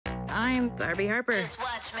I'm Darby Harper.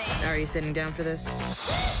 Are you sitting down for this?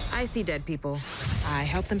 I see dead people. I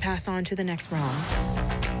help them pass on to the next realm.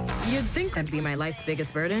 You'd think that'd be my life's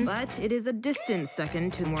biggest burden, but it is a distant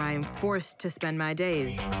second to where I am forced to spend my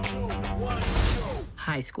days.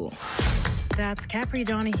 High school. That's Capri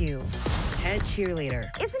Donahue, head cheerleader.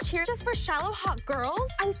 Isn't cheer just for shallow, hot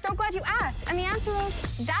girls? I'm so glad you asked. And the answer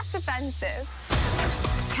is, that's offensive.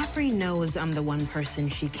 Capri knows I'm the one person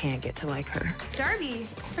she can't get to like her. Darby,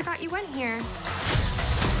 I forgot you went here.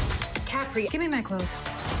 Capri, give me my clothes.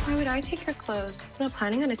 Why would I take your clothes? I'm not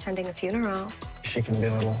planning on attending a funeral. She can be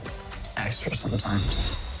a little extra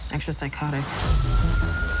sometimes. Extra psychotic.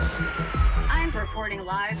 I'm reporting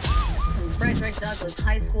live from Frederick Douglass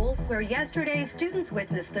High School, where yesterday students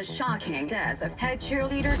witnessed the shocking death of head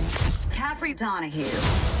cheerleader Capri Donahue.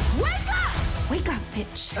 Wake up! Wake up,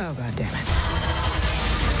 bitch. Oh, God damn it.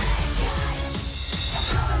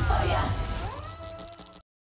 Coming for ya.